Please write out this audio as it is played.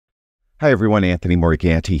Hi everyone, Anthony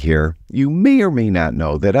Morganti here. You may or may not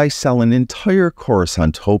know that I sell an entire course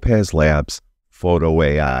on Topaz Labs Photo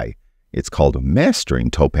AI. It's called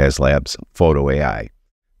Mastering Topaz Labs Photo AI.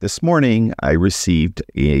 This morning, I received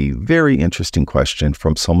a very interesting question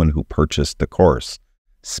from someone who purchased the course.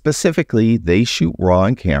 Specifically, they shoot RAW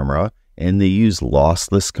in camera and they use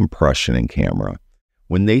lossless compression in camera.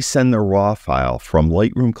 When they send the RAW file from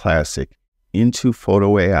Lightroom Classic into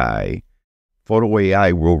Photo AI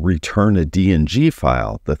will return a DNG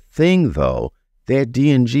file. The thing though, that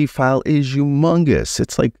DNG file is humongous.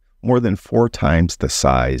 It's like more than 4 times the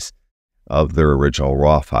size of their original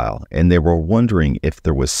RAW file. And they were wondering if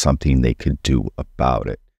there was something they could do about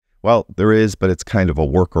it. Well, there is, but it's kind of a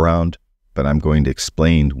workaround. But I'm going to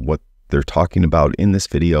explain what they're talking about in this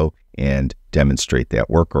video and demonstrate that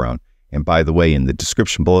workaround. And by the way, in the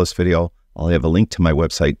description below this video, I'll have a link to my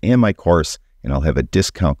website and my course, and I'll have a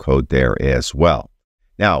discount code there as well.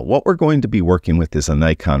 Now, what we're going to be working with is a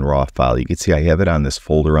Nikon RAW file. You can see I have it on this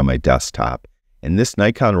folder on my desktop. And this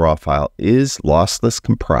Nikon RAW file is lossless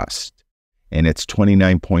compressed, and it's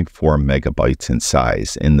 29.4 megabytes in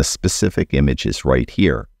size. And the specific image is right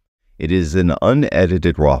here. It is an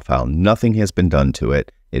unedited RAW file. Nothing has been done to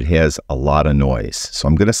it. It has a lot of noise. So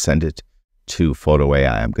I'm going to send it to Photo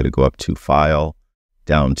AI. I'm going to go up to File,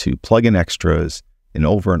 down to Plugin Extras, and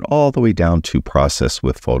over and all the way down to Process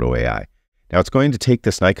with Photo AI. Now it's going to take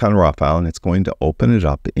this Nikon RAW file and it's going to open it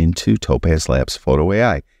up into Topaz Labs Photo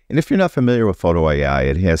AI. And if you're not familiar with Photo AI,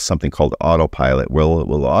 it has something called Autopilot, where it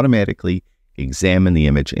will automatically examine the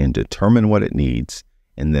image and determine what it needs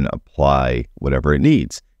and then apply whatever it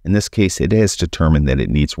needs. In this case, it has determined that it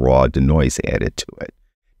needs raw denoise added to it.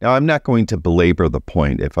 Now, I'm not going to belabor the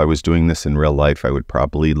point. If I was doing this in real life, I would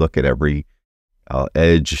probably look at every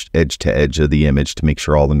edge to edge of the image to make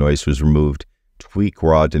sure all the noise was removed, tweak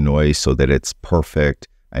raw denoise so that it's perfect.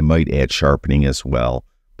 I might add sharpening as well.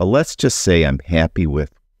 But let's just say I'm happy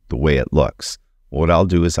with the way it looks. What I'll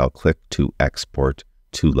do is I'll click to export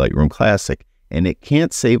to Lightroom Classic, and it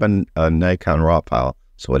can't save a Nikon RAW file,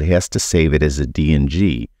 so it has to save it as a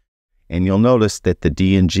DNG. And you'll notice that the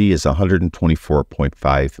DNG is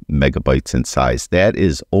 124.5 megabytes in size. That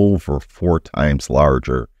is over 4 times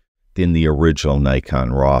larger than the original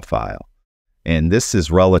Nikon RAW file. And this is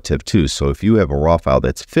relative too. So if you have a RAW file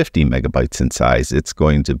that's 50 megabytes in size, it's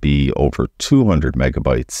going to be over 200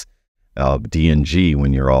 megabytes of DNG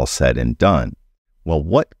when you're all said and done. Well,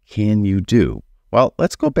 what can you do? Well,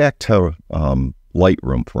 let's go back to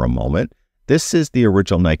Lightroom for a moment. This is the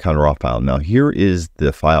original Nikon RAW file. Now, here is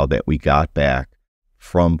the file that we got back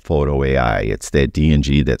from Photo AI. It's that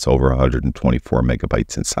DNG that's over 124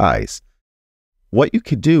 megabytes in size. What you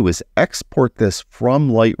could do is export this from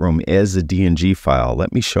Lightroom as a DNG file.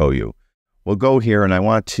 Let me show you. We'll go here, and I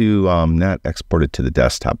want to not export it to the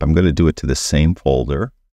desktop. I'm going to do it to the same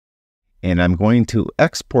folder, and I'm going to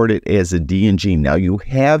export it as a DNG. Now, you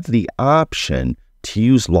have the option to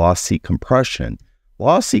use lossy compression.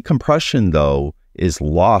 Lossy compression, though, is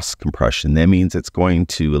loss compression. That means it's going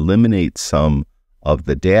to eliminate some of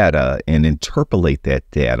the data and interpolate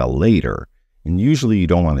that data later. And usually you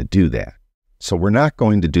don't want to do that. So we're not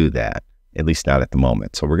going to do that, at least not at the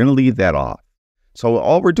moment. So we're going to leave that off. So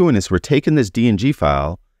all we're doing is we're taking this DNG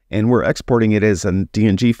file and we're exporting it as a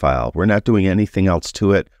DNG file. We're not doing anything else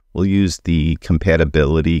to it. We'll use the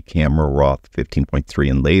compatibility camera RAW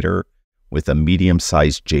 15.3 and later with a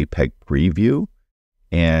medium-sized JPEG preview.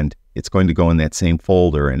 And it's going to go in that same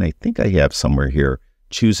folder. And I think I have somewhere here,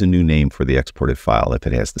 choose a new name for the exported file if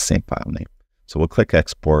it has the same file name. So we'll click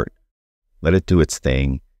export, let it do its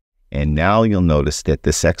thing. And now you'll notice that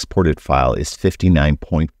this exported file is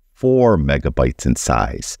 59.4 megabytes in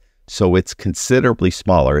size. So it's considerably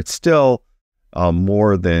smaller. It's still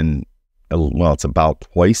more than, well, it's about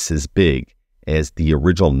twice as big as the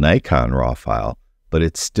original Nikon RAW file, but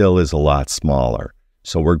it still is a lot smaller.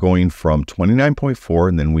 So we're going from 29.4,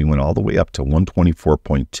 and then we went all the way up to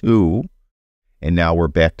 124.2, and now we're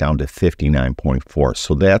back down to 59.4.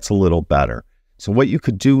 So that's a little better. So what you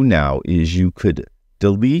could do now is you could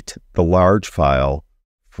delete the large file,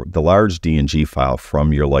 the large DNG file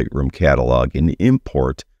from your Lightroom catalog and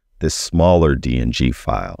import this smaller DNG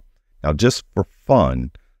file. Now, just for fun,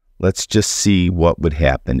 let's just see what would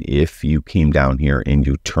happen if you came down here and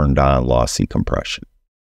you turned on lossy compression.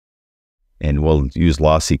 And we'll use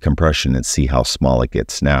lossy compression and see how small it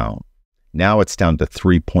gets now. Now it's down to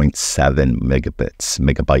 3.7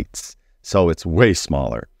 megabytes. So it's way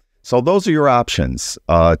smaller. So those are your options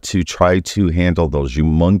to try to handle those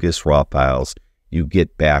humongous RAW files you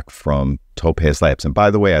get back from Topaz Labs. And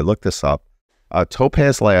by the way, I looked this up.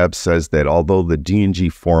 Topaz Labs says that although the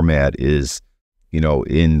DNG format is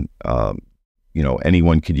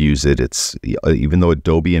anyone could use it. It's even though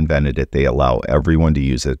Adobe invented it, they allow everyone to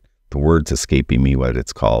use it. The word's escaping me what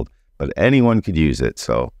it's called, but anyone could use it.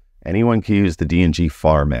 So anyone can use the DNG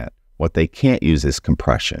format. What they can't use is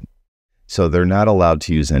compression. So they're not allowed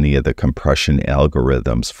to use any of the compression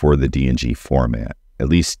algorithms for the DNG format. At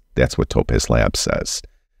least that's what Topaz Labs says.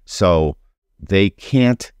 So they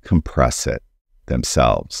can't compress it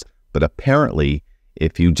themselves. But apparently,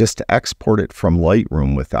 if you just export it from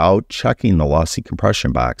Lightroom without checking the lossy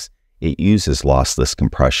compression box, it uses lossless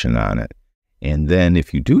compression on it. And then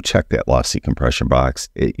if you do check that lossy compression box,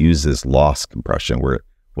 it uses loss compression, where it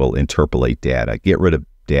will interpolate data, get rid of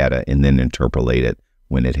data, and then interpolate it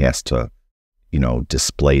when it has to,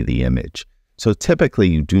 display the image. So typically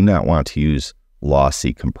you do not want to use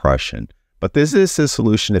lossy compression. But this is a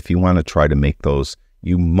solution if you want to try to make those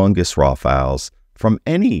humongous raw files from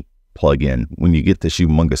any plugin. When you get this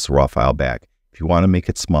humongous raw file back, if you want to make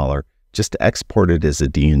it smaller, just export it as a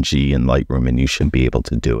DNG in Lightroom and you should be able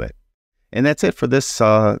to do it. And that's it for this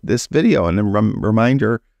video. And a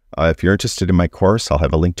reminder, if you're interested in my course, I'll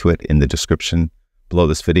have a link to it in the description below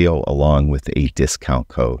this video along with a discount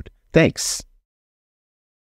code. Thanks.